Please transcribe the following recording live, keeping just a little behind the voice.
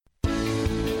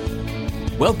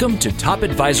Welcome to Top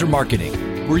Advisor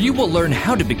Marketing, where you will learn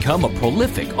how to become a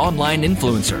prolific online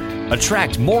influencer,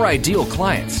 attract more ideal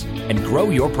clients, and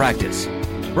grow your practice.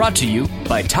 Brought to you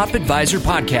by Top Advisor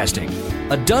Podcasting,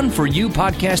 a done-for-you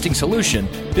podcasting solution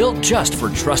built just for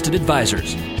trusted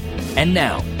advisors. And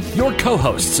now, your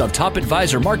co-hosts of Top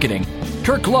Advisor Marketing,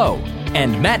 Kirk Lowe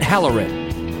and Matt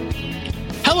Halloran.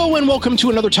 Hello and welcome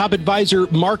to another Top Advisor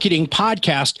Marketing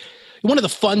podcast. One of the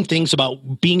fun things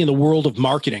about being in the world of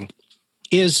marketing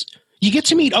is you get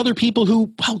to meet other people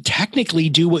who, well, technically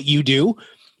do what you do,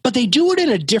 but they do it in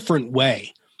a different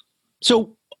way.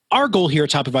 So our goal here at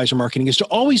Top Advisor Marketing is to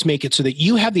always make it so that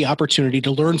you have the opportunity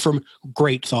to learn from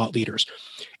great thought leaders.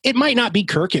 It might not be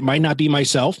Kirk, it might not be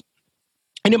myself,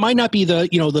 and it might not be the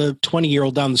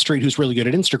 20-year-old down the street who's really good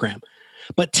at Instagram.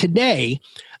 But today,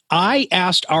 I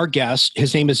asked our guest,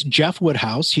 his name is Jeff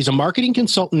Woodhouse. He's a marketing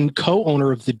consultant and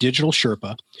co-owner of the Digital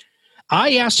Sherpa.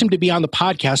 I asked him to be on the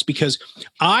podcast because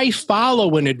I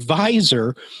follow an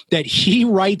advisor that he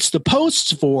writes the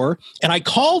posts for, and I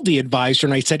called the advisor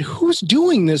and I said, who's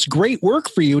doing this great work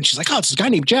for you? And she's like, oh, it's this guy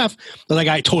named Jeff. I'm like,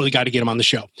 I totally got to get him on the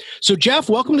show. So Jeff,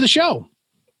 welcome to the show.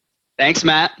 Thanks,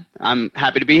 Matt. I'm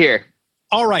happy to be here.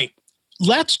 All right.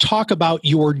 Let's talk about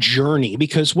your journey,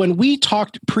 because when we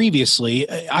talked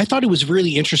previously, I thought it was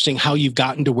really interesting how you've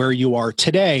gotten to where you are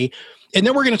today. And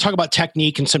then we're going to talk about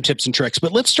technique and some tips and tricks.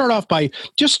 But let's start off by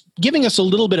just giving us a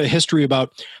little bit of history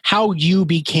about how you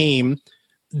became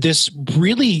this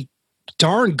really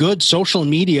darn good social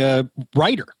media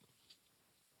writer.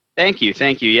 Thank you.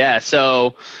 Yeah.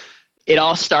 So it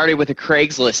all started with a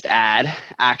Craigslist ad,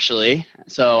 actually.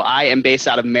 So I am based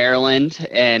out of Maryland,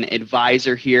 an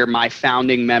advisor here, my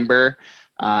founding member.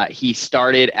 He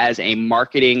started as a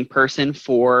marketing person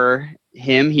for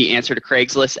him. He answered a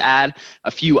Craigslist ad.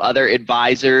 A few other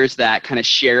advisors that kind of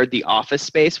shared the office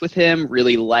space with him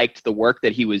really liked the work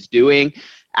that he was doing,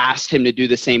 asked him to do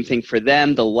the same thing for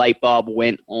them. The light bulb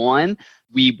went on.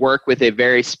 We work with a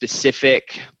very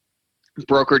specific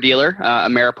broker-dealer,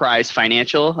 Ameriprise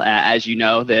Financial. As you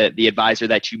know, the advisor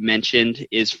that you mentioned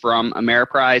is from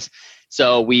Ameriprise.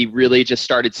 So we really just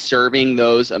started serving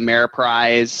those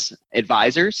Ameriprise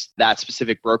advisors, that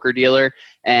specific broker-dealer.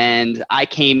 And I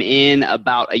came in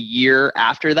about a year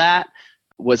after that,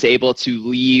 was able to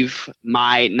leave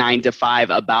my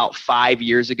 9-to-5 about 5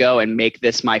 years ago and make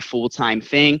this my full-time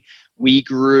thing. We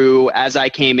grew, as I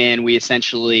came in, we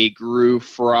essentially grew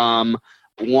from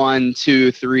 1,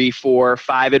 2, 3, 4,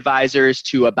 5 advisors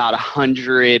to about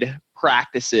 100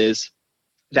 practices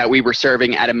that we were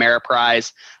serving at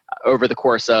Ameriprise over the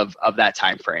course of that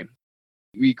time frame.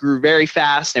 We grew very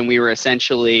fast, and we were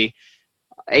essentially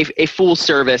a full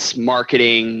service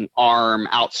marketing arm,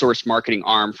 outsourced marketing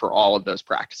arm for all of those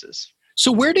practices.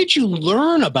 So where did you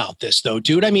learn about this though,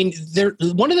 dude? I mean,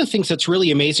 one of the things that's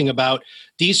really amazing about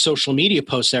these social media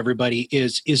posts, everybody,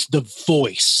 is the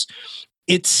voice.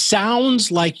 It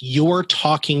sounds like you're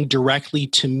talking directly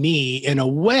to me in a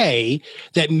way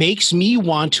that makes me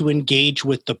want to engage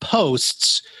with the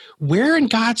posts. Where in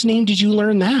God's name did you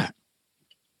learn that?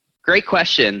 Great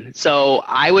question. So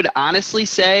I would honestly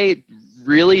say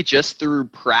really just through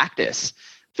practice,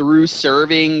 through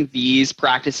serving these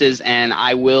practices. And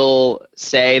I will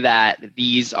say that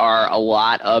these are a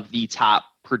lot of the top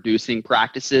producing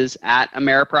practices at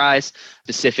Ameriprise.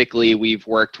 Specifically, we've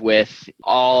worked with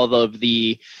all of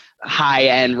the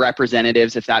high-end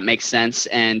representatives, if that makes sense.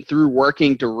 And through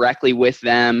working directly with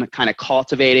them, kind of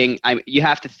cultivating, you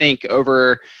have to think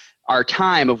over our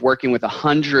time of working with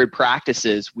 100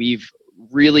 practices, we've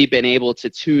really been able to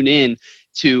tune in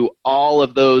to all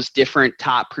of those different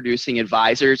top producing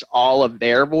advisors, all of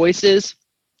their voices,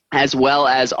 as well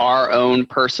as our own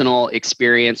personal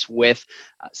experience with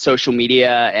social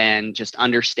media and just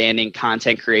understanding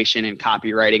content creation and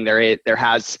copywriting. There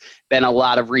has been a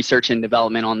lot of research and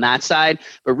development on that side,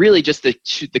 but really just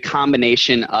the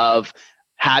combination of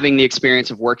having the experience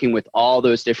of working with all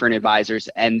those different advisors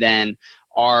and then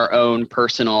our own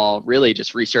personal, really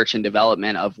just research and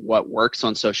development of what works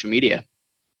on social media.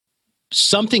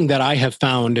 Something that I have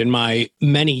found in my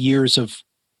many years of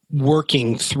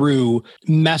working through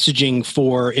messaging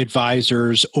for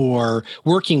advisors or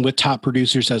working with top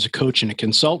producers as a coach and a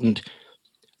consultant,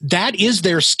 that is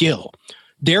their skill.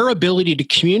 Their ability to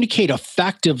communicate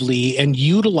effectively and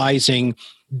utilizing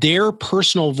their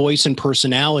personal voice and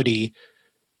personality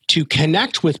to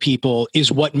connect with people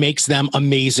is what makes them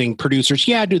amazing producers.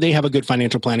 Yeah, do they have a good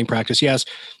financial planning practice? Yes.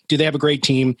 Do they have a great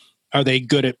team? Are they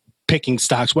good at picking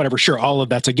stocks? Whatever. Sure, all of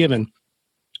that's a given.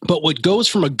 But what goes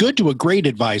from a good to a great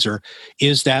advisor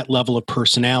is that level of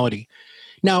personality.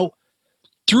 Now,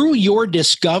 Through your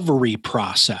discovery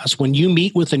process, when you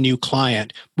meet with a new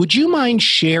client, would you mind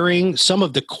sharing some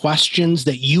of the questions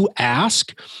that you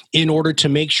ask in order to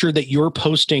make sure that you're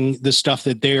posting the stuff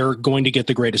that they're going to get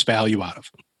the greatest value out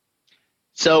of?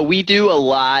 So we do a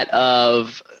lot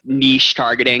of niche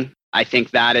targeting. I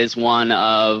think that is one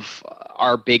of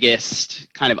our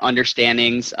biggest kind of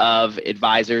understandings of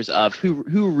advisors, of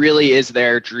who really is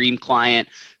their dream client,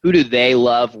 who do they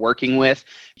love working with.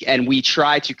 And we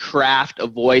try to craft a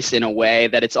voice in a way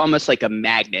that it's almost like a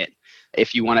magnet,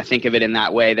 if you want to think of it in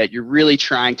that way, that you're really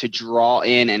trying to draw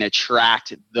in and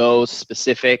attract those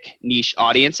specific niche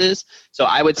audiences. So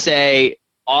I would say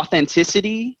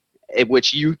authenticity,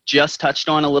 which you just touched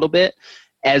on a little bit,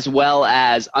 as well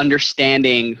as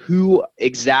understanding who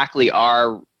exactly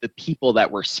are the people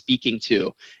that we're speaking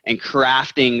to and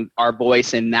crafting our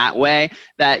voice in that way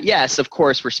that, yes, of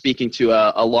course, we're speaking to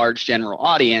a large general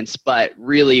audience, but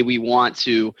really we want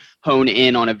to hone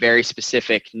in on a very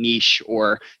specific niche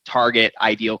or target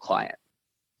ideal client.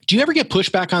 Do you ever get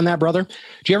pushback on that, brother?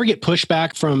 Do you ever get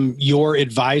pushback from your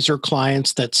advisor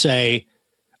clients that say,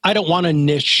 I don't want a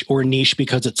niche or niche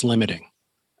because it's limiting?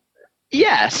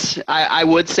 Yes, I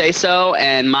would say so.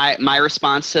 And my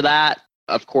response to that,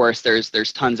 of course,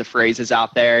 there's tons of phrases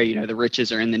out there, the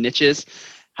riches are in the niches.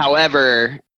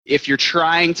 However, if you're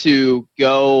trying to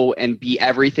go and be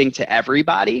everything to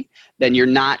everybody, then you're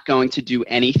not going to do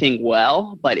anything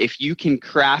well. But if you can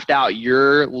craft out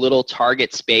your little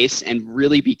target space and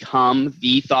really become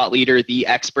the thought leader, the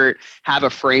expert, have a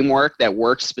framework that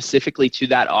works specifically to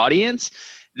that audience,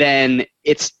 then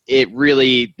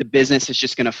the business is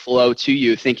just going to flow to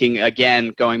you. Thinking,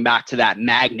 again, going back to that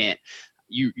magnet,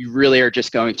 you really are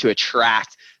just going to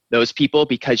attract those people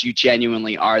because you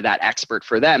genuinely are that expert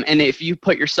for them. And if you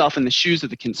put yourself in the shoes of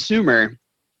the consumer,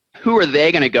 who are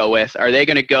they going to go with? Are they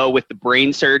going to go with the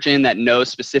brain surgeon that knows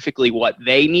specifically what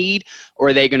they need? Or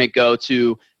are they going to go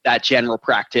to that general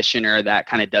practitioner that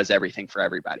kind of does everything for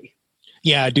everybody?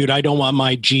 Yeah, dude, I don't want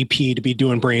my GP to be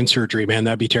doing brain surgery, man.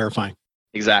 That'd be terrifying.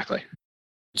 Exactly.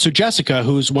 So Jessica,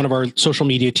 who's one of our social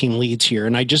media team leads here,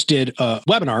 and I just did a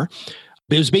webinar.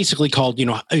 It was basically called,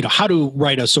 how to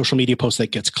write a social media post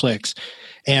that gets clicks.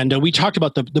 And we talked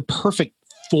about the perfect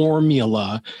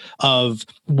formula of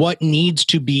what needs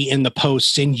to be in the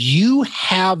posts. And you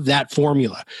have that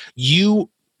formula. You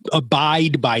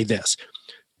abide by this.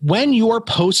 When you're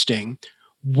posting,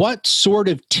 what sort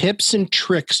of tips and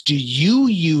tricks do you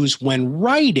use when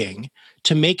writing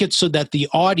to make it so that the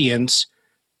audience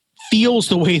feels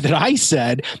the way that I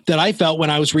said that I felt when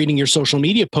I was reading your social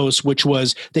media posts, which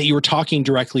was that you were talking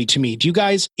directly to me?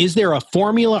 Is there a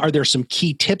formula? Are there some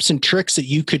key tips and tricks that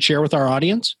you could share with our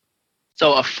audience?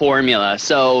 So a formula.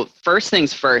 So first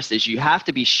things first is you have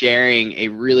to be sharing a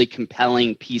really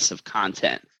compelling piece of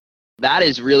content. That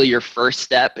is really your first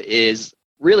step, is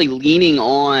really leaning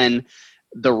on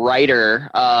the writer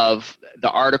of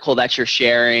the article that you're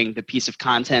sharing, the piece of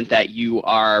content that you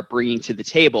are bringing to the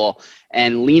table,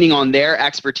 and leaning on their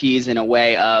expertise in a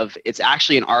way of it's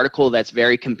actually an article that's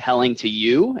very compelling to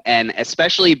you. And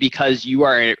especially because you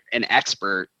are an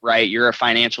expert, right? You're a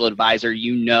financial advisor,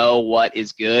 you know what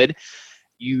is good.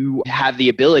 You have the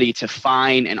ability to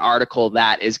find an article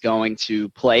that is going to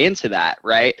play into that,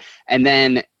 right? And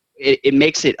then it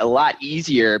makes it a lot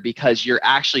easier because you're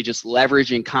actually just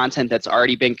leveraging content that's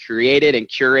already been created and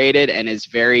curated and is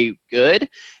very good.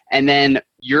 And then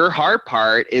your hard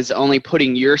part is only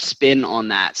putting your spin on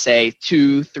that, say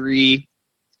 2, 3,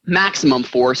 maximum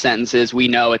 4 sentences. We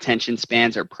know attention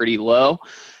spans are pretty low.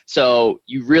 So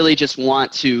you really just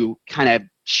want to kind of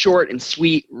short and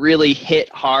sweet, really hit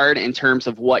hard in terms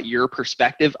of what your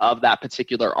perspective of that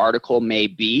particular article may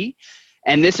be.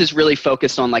 And this is really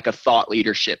focused on like a thought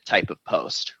leadership type of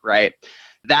post, right?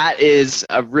 That is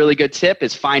a really good tip,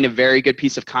 is find a very good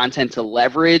piece of content to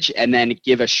leverage and then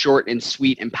give a short and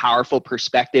sweet and powerful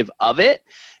perspective of it.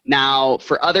 Now,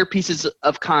 for other pieces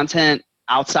of content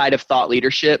outside of thought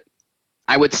leadership,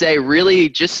 I would say really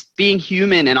just being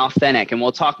human and authentic. And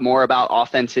we'll talk more about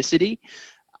authenticity.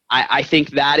 I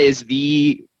think that is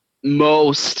the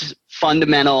most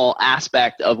fundamental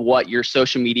aspect of what your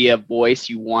social media voice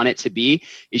you want it to be,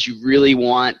 is you really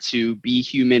want to be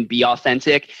human, be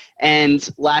authentic. And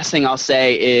last thing I'll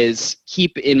say is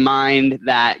keep in mind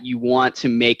that you want to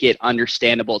make it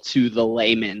understandable to the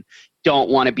layman. Don't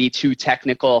want to be too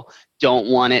technical. Don't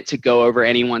want it to go over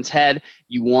anyone's head.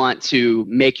 You want to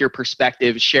make your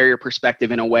perspective, share your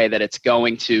perspective in a way that it's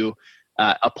going to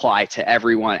apply to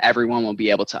everyone. Everyone will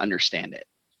be able to understand it.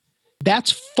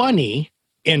 That's funny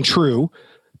and true,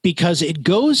 because it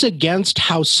goes against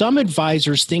how some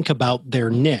advisors think about their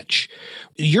niche.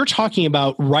 You're talking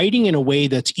about writing in a way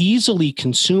that's easily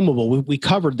consumable. We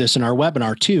covered this in our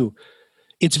webinar too.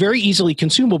 It's very easily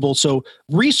consumable. So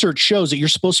research shows that you're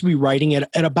supposed to be writing at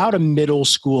about a middle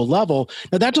school level.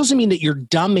 Now, that doesn't mean that you're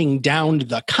dumbing down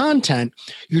the content.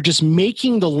 You're just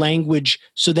making the language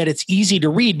so that it's easy to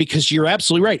read, because you're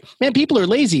absolutely right. Man, people are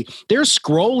lazy. They're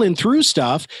scrolling through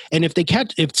stuff. And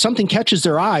if something catches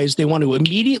their eyes, they want to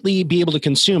immediately be able to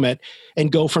consume it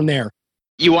and go from there.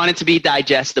 You want it to be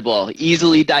digestible,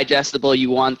 easily digestible. You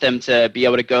want them to be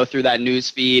able to go through that news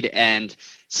feed and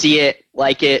see it,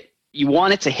 like it. You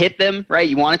want it to hit them, right?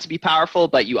 You want it to be powerful,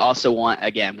 but you also want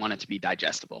it to be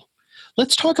digestible.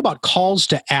 Let's talk about calls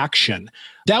to action.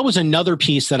 That was another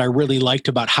piece that I really liked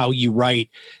about how you write.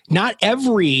 Not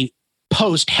every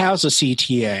post has a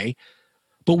CTA,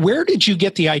 but where did you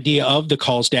get the idea of the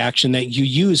calls to action that you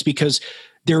use? Because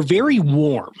they're very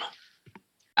warm.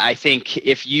 I think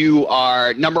if you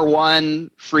are, number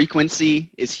one, frequency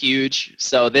is huge.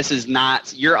 So this is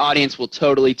not, your audience will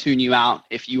totally tune you out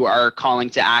if you are calling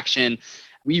to action.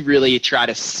 We really try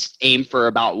to aim for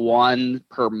about one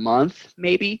per month,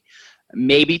 maybe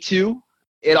two.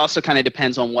 It also kind of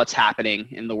depends on what's happening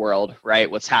in the world,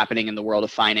 right? What's happening in the world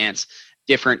of finance.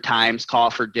 Different times call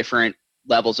for different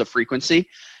levels of frequency.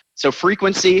 So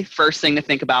frequency, first thing to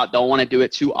think about, don't want to do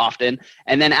it too often.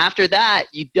 And then after that,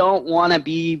 you don't want to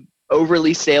be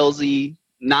overly salesy,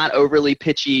 not overly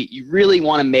pitchy. You really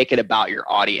want to make it about your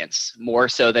audience more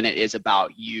so than it is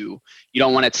about you. You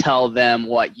don't want to tell them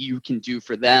what you can do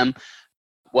for them.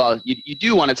 Well, you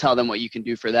do want to tell them what you can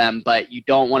do for them, but you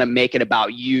don't want to make it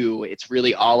about you. It's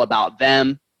really all about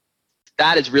them.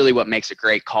 That is really what makes a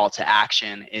great call to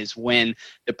action, is when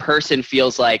the person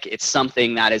feels like it's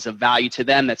something that is of value to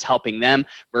them, that's helping them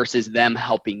versus them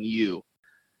helping you.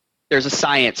 There's a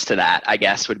science to that, I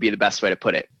guess, would be the best way to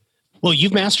put it. Well,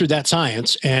 you've mastered that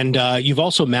science, and you've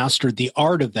also mastered the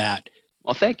art of that.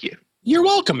 Well, thank you. You're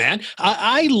welcome, man.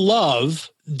 I love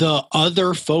the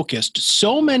other focused.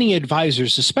 So many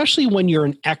advisors, especially when you're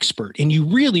an expert and you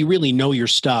really, really know your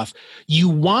stuff, you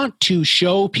want to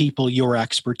show people your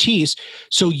expertise.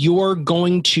 So you're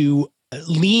going to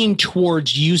lean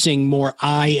towards using more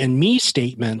I and me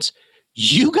statements.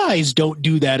 You guys don't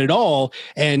do that at all.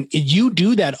 And you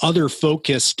do that other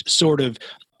focused sort of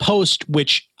post,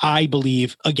 which I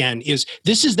believe, again,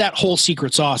 this is that whole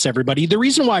secret sauce, everybody. The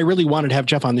reason why I really wanted to have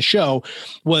Jeff on the show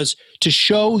was to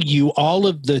show you all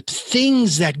of the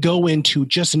things that go into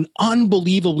just an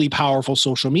unbelievably powerful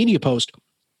social media post.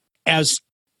 As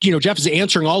you know, Jeff is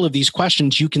answering all of these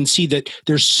questions. You can see that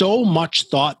there's so much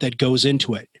thought that goes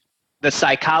into it. The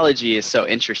psychology is so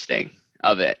interesting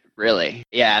of it, really.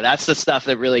 Yeah, that's the stuff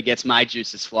that really gets my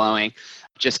juices flowing.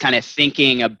 Just kind of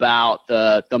thinking about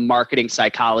the marketing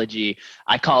psychology.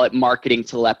 I call it marketing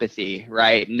telepathy,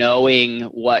 right? Knowing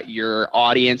what your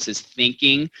audience is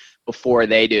thinking before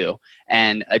they do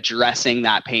and addressing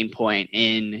that pain point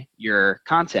in your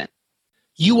content.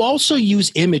 You also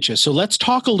use images. So let's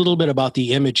talk a little bit about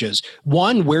the images.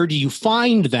 One, where do you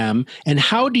find them, and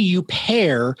how do you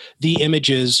pair the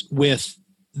images with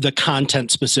the content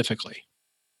specifically?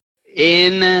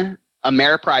 In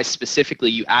Ameriprise specifically,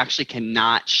 you actually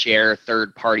cannot share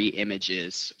third-party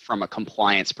images from a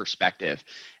compliance perspective.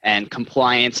 And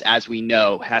compliance, as we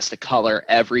know, has to color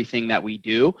everything that we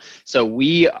do. So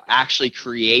we actually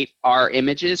create our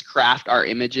images, craft our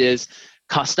images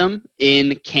custom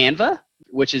in Canva,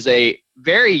 which is a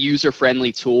very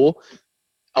user-friendly tool.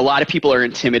 A lot of people are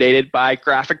intimidated by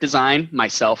graphic design,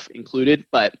 myself included,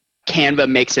 but Canva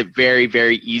makes it very,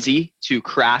 very easy to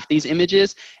craft these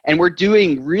images. And we're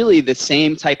doing really the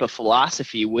same type of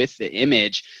philosophy with the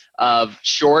image of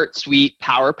short, sweet,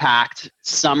 power-packed,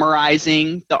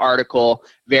 summarizing the article,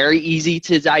 very easy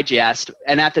to digest,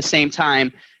 and at the same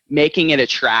time, making it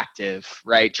attractive,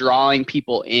 right? Drawing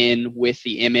people in with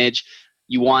the image.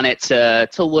 You want it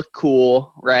to look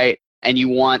cool, right? And you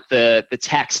want the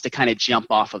text to kind of jump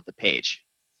off of the page.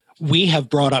 We have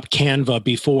brought up Canva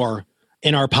before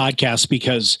in our podcast,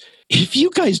 because if you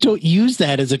guys don't use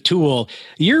that as a tool,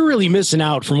 you're really missing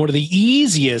out from one of the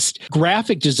easiest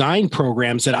graphic design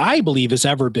programs that I believe has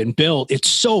ever been built. It's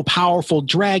so powerful,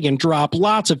 drag and drop,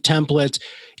 lots of templates.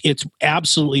 It's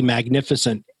absolutely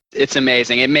magnificent. It's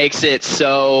amazing. It makes it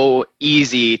so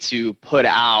easy to put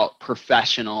out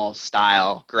professional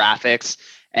style graphics.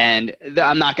 And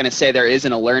I'm not going to say there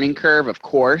isn't a learning curve, of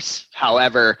course.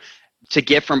 However, to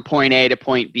get from point A to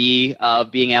point B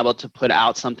of being able to put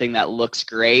out something that looks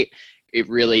great, it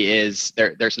really is,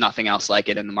 there's nothing else like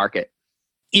it in the market.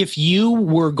 If you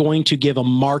were going to give a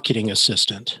marketing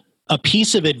assistant a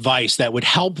piece of advice that would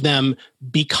help them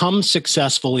become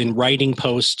successful in writing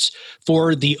posts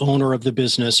for the owner of the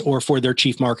business or for their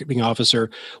chief marketing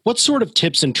officer, what sort of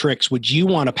tips and tricks would you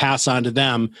want to pass on to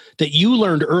them that you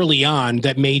learned early on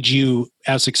that made you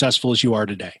as successful as you are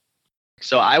today?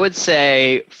 So I would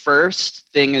say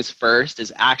first thing is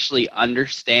actually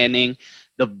understanding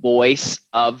the voice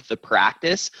of the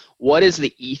practice. What is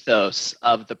the ethos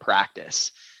of the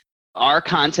practice? Our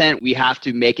content, we have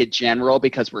to make it general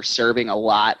because we're serving a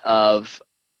lot of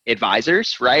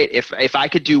advisors, right? If I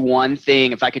could do one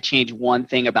thing, if I could change one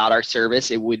thing about our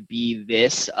service, it would be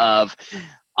this of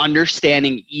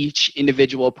understanding each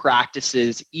individual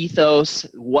practice's ethos.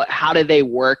 How do they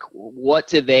work? What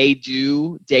do they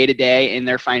do day to day in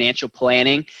their financial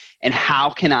planning? And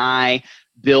how can I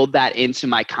build that into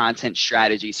my content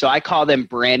strategy? So I call them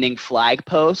branding flag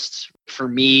posts. For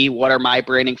me, what are my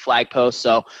branding flag posts?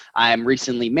 So I'm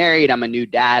recently married. I'm a new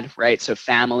dad, right? So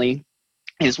family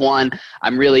is one.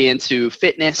 I'm really into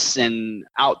fitness and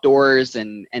outdoors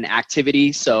and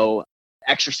activity. So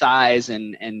exercise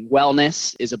and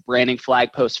wellness is a branding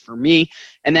flag post for me.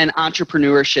 And then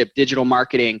entrepreneurship, digital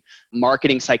marketing,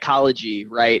 marketing psychology,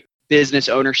 right? Business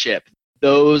ownership.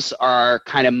 Those are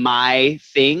kind of my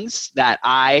things that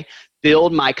I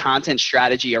build my content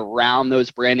strategy around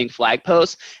those branding flag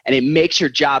posts. And it makes your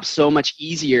job so much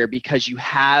easier because you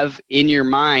have in your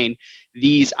mind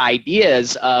these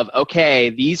ideas of,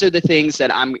 okay, these are the things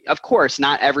that of course,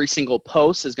 not every single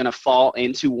post is going to fall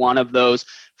into one of those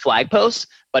flag posts,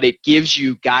 but it gives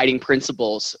you guiding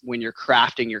principles when you're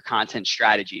crafting your content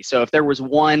strategy. So if there was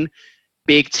one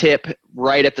big tip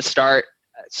right at the start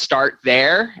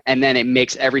there, and then it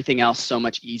makes everything else so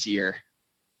much easier.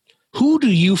 Who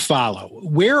do you follow?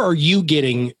 Where are you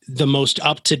getting the most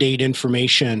up-to-date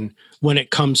information when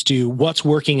it comes to what's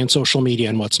working in social media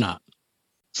and what's not?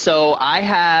 So I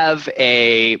have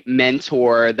a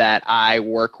mentor that I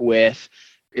work with.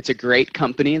 It's a great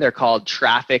company. They're called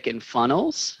Traffic and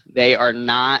Funnels. They are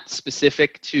not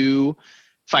specific to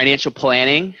financial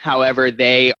planning. However,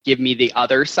 they give me the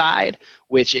other side,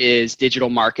 which is digital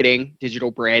marketing,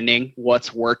 digital branding,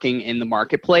 what's working in the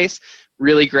marketplace.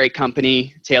 Really great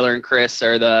company. Taylor and Chris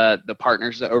are the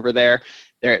partners over there.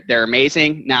 They're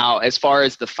amazing. Now, as far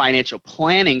as the financial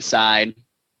planning side,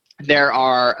 there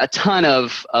are a ton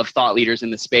of thought leaders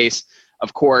in the space.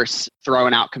 Of course,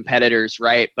 throwing out competitors,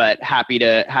 right? But happy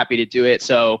to do it.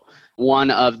 So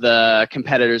one of the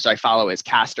competitors I follow is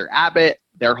Castor Abbott.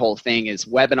 Their whole thing is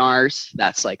webinars.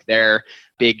 That's like their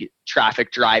big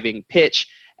traffic driving pitch.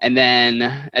 And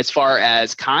then as far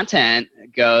as content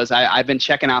goes, I've been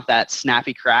checking out that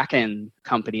Snappy Kraken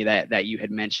company that you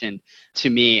had mentioned to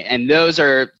me. And those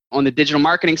are on the digital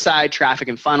marketing side, Traffic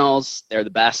and Funnels. They're the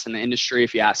best in the industry,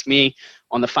 if you ask me.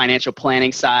 On the financial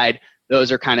planning side,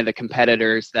 those are kind of the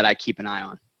competitors that I keep an eye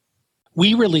on.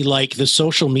 We really like the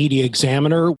Social Media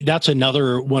Examiner. That's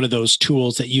another one of those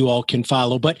tools that you all can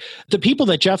follow. But the people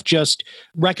that Jeff just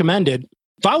recommended,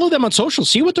 follow them on social,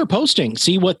 see what they're posting,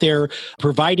 see what they're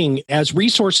providing as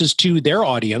resources to their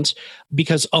audience,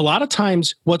 because a lot of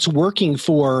times what's working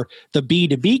for the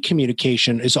B2B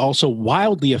communication is also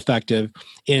wildly effective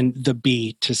in the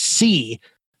B2C.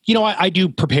 You know, I do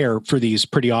prepare for these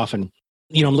pretty often.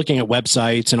 You know, I'm looking at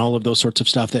websites and all of those sorts of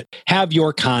stuff that have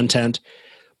your content.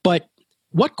 But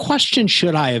what question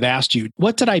should I have asked you?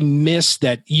 What did I miss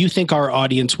that you think our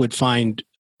audience would find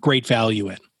great value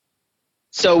in?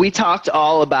 So we talked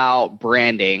all about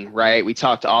branding, right? We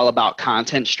talked all about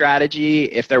content strategy.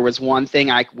 If there was one thing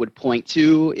I would point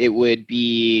to, it would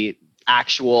be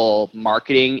actual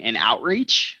marketing and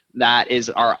outreach. That is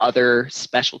our other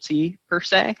specialty per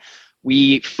se.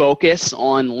 We focus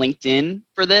on LinkedIn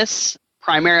for this,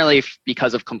 primarily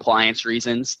because of compliance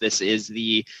reasons. This is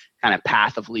the kind of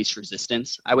path of least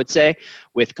resistance, I would say,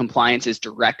 with compliance is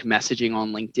direct messaging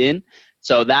on LinkedIn.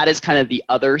 So that is kind of the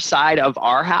other side of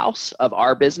our house, of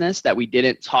our business that we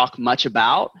didn't talk much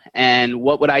about. And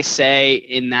what would I say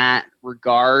in that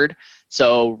regard?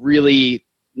 So really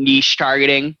niche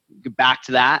targeting, back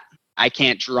to that. I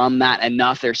can't drum that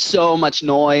enough. There's so much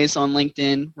noise on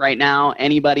LinkedIn right now.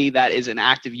 Anybody that is an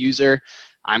active user,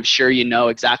 I'm sure you know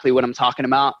exactly what I'm talking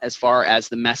about as far as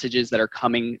the messages that are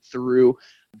coming through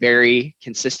very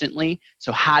consistently.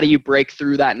 So how do you break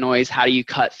through that noise? How do you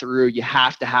cut through? You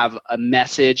have to have a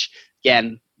message.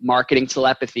 Again, marketing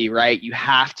telepathy, right? You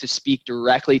have to speak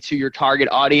directly to your target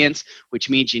audience, which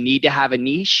means you need to have a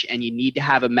niche and you need to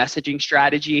have a messaging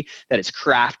strategy that is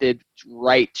crafted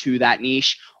right to that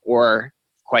niche, or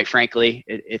quite frankly,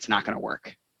 it's not going to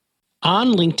work. On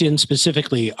LinkedIn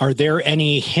specifically, are there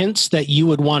any hints that you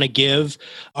would want to give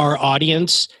our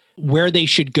audience where they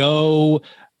should go?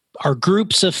 Are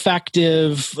groups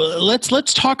effective?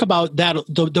 Let's talk about that,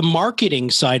 the marketing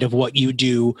side of what you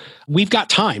do. We've got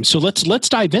time, so let's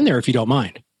dive in there if you don't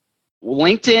mind.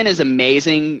 LinkedIn is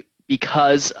amazing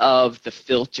because of the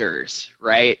filters,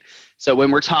 right? So when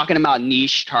we're talking about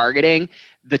niche targeting,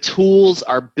 the tools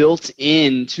are built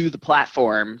into the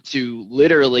platform to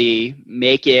literally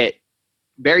make it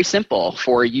very simple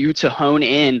for you to hone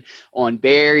in on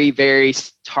very, very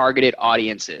targeted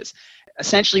audiences.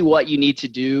 Essentially what you need to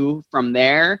do from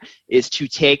there is to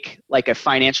take like a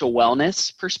financial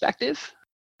wellness perspective.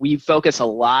 We focus a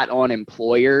lot on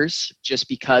employers just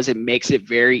because it makes it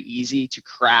very easy to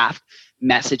craft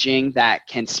messaging that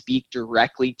can speak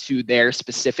directly to their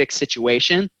specific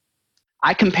situation.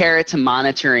 I compare it to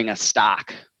monitoring a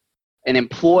stock. An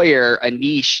employer, a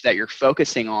niche that you're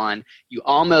focusing on, you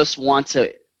almost want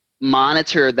to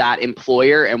monitor that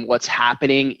employer and what's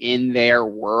happening in their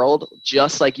world,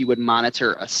 just like you would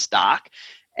monitor a stock.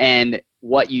 And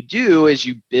what you do is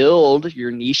you build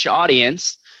your niche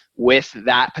audience with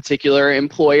that particular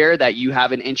employer that you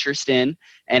have an interest in.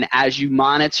 And as you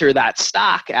monitor that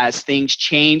stock, as things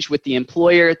change with the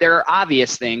employer, there are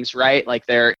obvious things, right? Like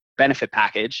their benefit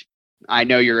package. I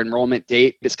know your enrollment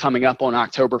date is coming up on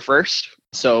October 1st.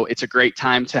 So it's a great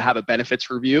time to have a benefits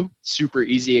review. Super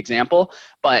easy example.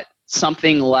 But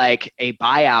something like a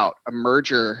buyout, a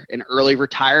merger, an early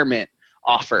retirement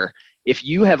offer, if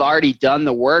you have already done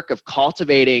the work of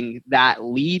cultivating that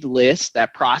lead list,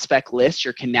 that prospect list,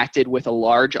 you're connected with a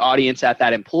large audience at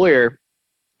that employer,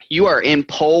 you are in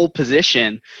pole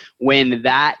position when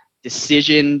that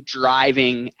decision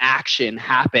driving action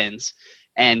happens,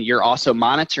 and you're also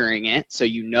monitoring it so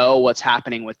you know what's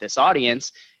happening with this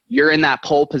audience. You're in that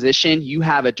pole position. You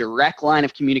have a direct line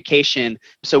of communication.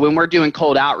 So when we're doing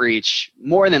cold outreach,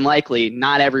 more than likely,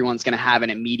 not everyone's going to have an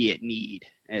immediate need.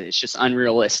 It's just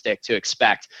unrealistic to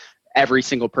expect every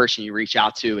single person you reach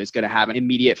out to is going to have an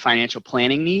immediate financial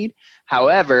planning need.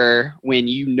 However, when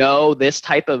you know this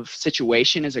type of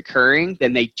situation is occurring,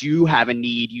 then they do have a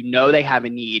need. You know they have a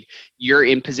need. You're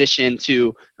in position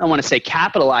to, I don't want to say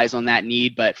capitalize on that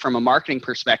need, but from a marketing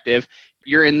perspective,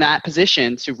 you're in that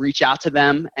position to reach out to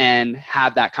them and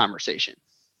have that conversation.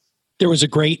 There was a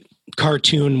great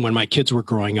cartoon when my kids were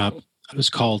growing up. It was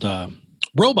called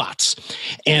Robots.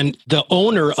 And the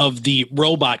owner of the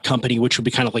robot company, which would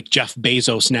be kind of like Jeff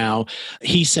Bezos now,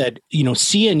 he said,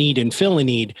 see a need and fill a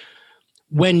need.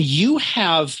 When you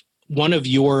have one of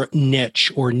your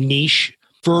niche or niche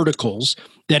verticals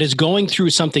that is going through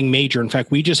something major, in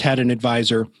fact, we just had an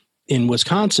advisor in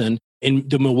Wisconsin, in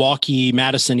the Milwaukee,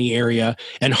 Madison area,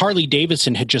 and Harley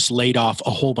Davidson had just laid off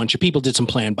a whole bunch of people, did some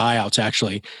planned buyouts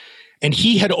actually. And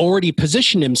he had already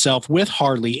positioned himself with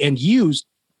Harley and used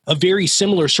a very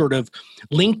similar sort of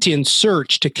LinkedIn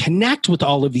search to connect with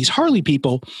all of these Harley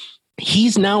people.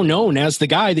 He's now known as the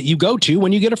guy that you go to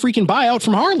when you get a freaking buyout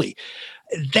from Harley.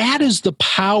 That is the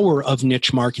power of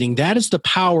niche marketing. That is the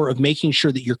power of making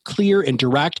sure that you're clear and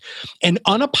direct and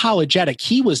unapologetic.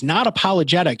 He was not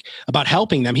apologetic about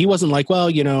helping them. He wasn't like,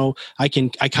 well, I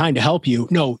kind of help you.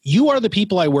 No, you are the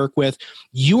people I work with.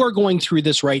 You are going through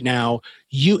this right now.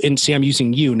 And see, I'm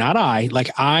using you, not I.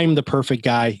 Like, I'm the perfect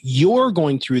guy. You're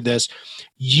going through this.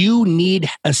 You need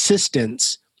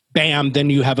assistance. Bam, then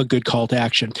you have a good call to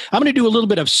action. I'm going to do a little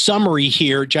bit of summary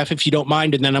here, Jeff, if you don't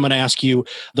mind, and then I'm going to ask you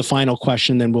the final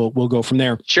question, then we'll go from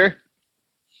there. Sure.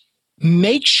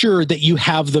 Make sure that you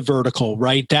have the vertical,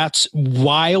 right? That's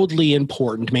wildly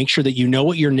important. Make sure that you know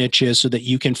what your niche is so that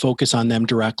you can focus on them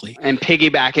directly. And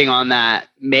piggybacking on that,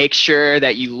 make sure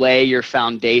that you lay your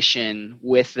foundation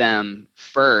with them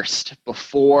first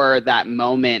before that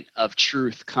moment of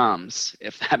truth comes,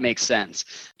 if that makes sense.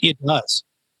 It does.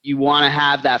 You want to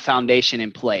have that foundation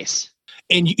in place.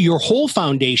 And your whole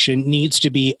foundation needs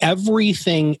to be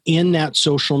everything in that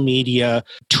social media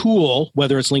tool,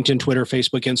 whether it's LinkedIn, Twitter,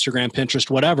 Facebook, Instagram,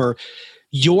 Pinterest, whatever.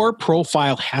 Your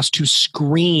profile has to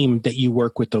scream that you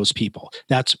work with those people.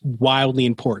 That's wildly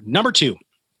important. Number 2,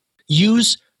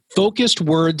 use focused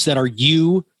words that are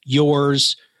you,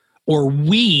 yours, or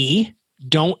we.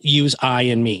 Don't use I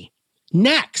and me.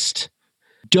 Next,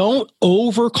 don't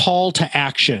overcall to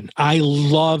action. I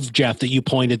love, Jeff, that you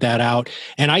pointed that out.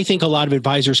 And I think a lot of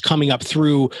advisors coming up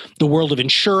through the world of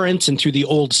insurance and through the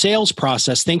old sales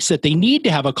process thinks that they need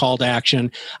to have a call to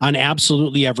action on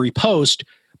absolutely every post,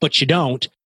 but you don't.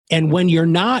 And when you're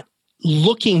not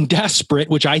looking desperate,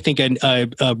 which I think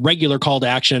a regular call to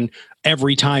action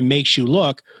every time makes you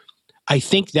look, I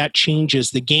think that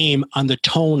changes the game on the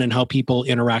tone and how people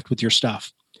interact with your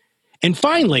stuff. And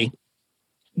finally,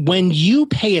 when you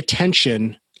pay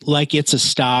attention, like it's a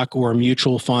stock or a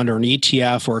mutual fund or an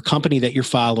ETF or a company that you're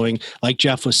following, like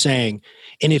Jeff was saying,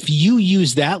 And if you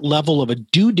use that level of a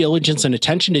due diligence and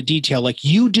attention to detail like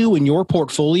you do in your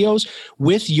portfolios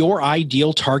with your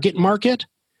ideal target market,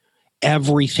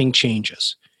 everything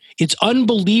changes. It's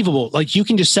unbelievable. Like you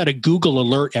can just set a Google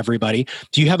alert, everybody.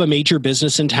 Do you have a major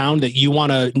business in town that you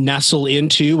want to nestle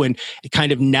into and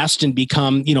kind of nest and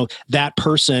become, that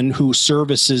person who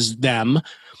services them?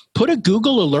 Put a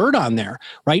Google alert on there,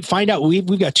 right? Find out,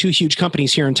 we've got two huge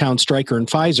companies here in town, Stryker and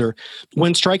Pfizer.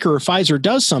 When Stryker or Pfizer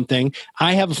does something,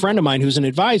 I have a friend of mine who's an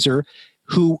advisor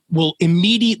who will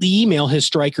immediately email his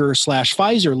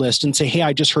Stryker/Pfizer list and say, hey,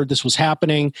 I just heard this was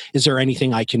happening. Is there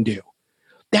anything I can do?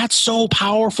 That's so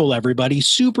powerful, everybody.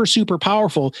 Super, super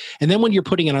powerful. And then when you're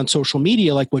putting it on social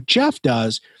media, like what Jeff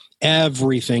does,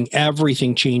 everything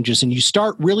changes. And you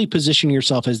start really positioning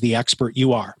yourself as the expert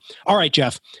you are. All right,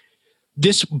 Jeff.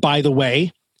 This, by the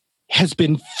way, has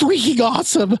been freaking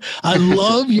awesome. I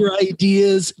love your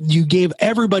ideas. You gave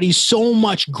everybody so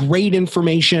much great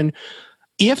information.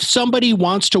 If somebody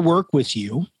wants to work with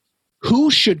you, who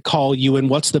should call you and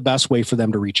what's the best way for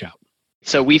them to reach out?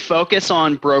 So we focus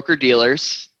on broker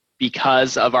dealers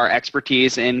because of our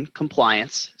expertise in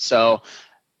compliance. So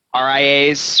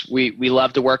RIAs, we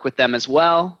love to work with them as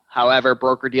well. However,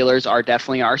 broker dealers are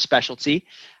definitely our specialty.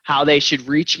 How they should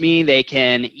reach me, they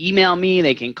can email me,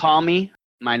 they can call me.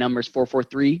 My number is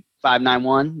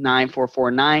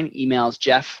 443-591-9449. Email is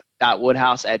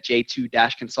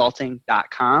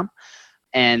jeff.woodhouse@j2-consulting.com.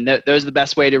 And those are the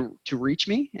best way to reach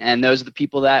me. And those are the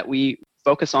people that we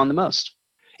focus on the most.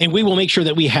 And we will make sure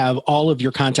that we have all of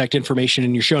your contact information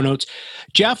in your show notes.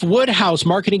 Jeff Woodhouse,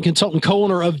 marketing consultant,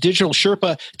 co-owner of Digital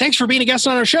Sherpa. Thanks for being a guest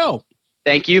on our show.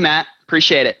 Thank you, Matt.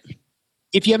 Appreciate it.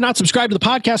 If you have not subscribed to the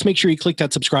podcast, make sure you click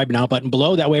that subscribe now button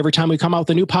below. That way, every time we come out with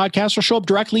a new podcast, it'll show up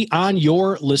directly on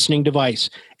your listening device.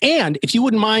 And if you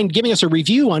wouldn't mind giving us a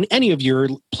review on any of your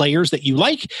players that you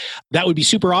like, that would be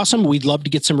super awesome. We'd love to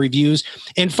get some reviews.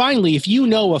 And finally, if you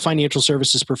know a financial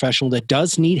services professional that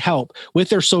does need help with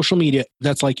their social media,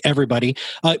 that's like everybody,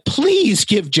 please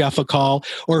give Jeff a call.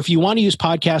 Or if you want to use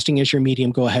podcasting as your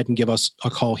medium, go ahead and give us a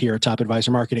call here at Top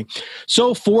Advisor Marketing.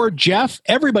 So for Jeff,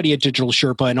 everybody at Digital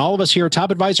Sherpa, and all of us here at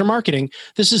Top Advisor Marketing,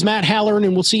 this is Matt Halloran,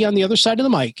 and we'll see you on the other side of the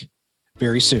mic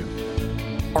very soon.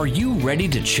 Are you ready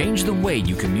to change the way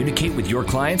you communicate with your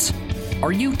clients?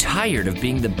 Are you tired of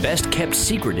being the best kept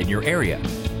secret in your area?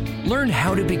 Learn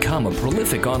how to become a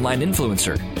prolific online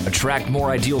influencer, attract more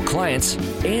ideal clients,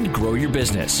 and grow your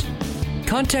business.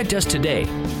 Contact us today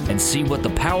and see what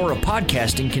the power of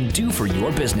podcasting can do for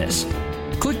your business.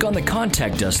 Click on the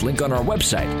Contact Us link on our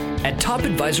website at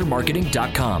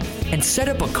topadvisormarketing.com and set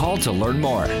up a call to learn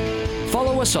more.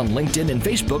 Follow us on LinkedIn and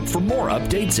Facebook for more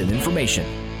updates and information.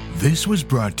 This was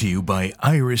brought to you by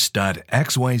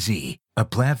Iris.xyz, a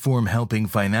platform helping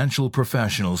financial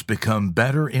professionals become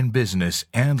better in business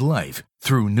and life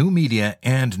through new media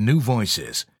and new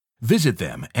voices. Visit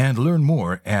them and learn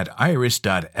more at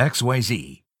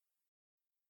Iris.xyz.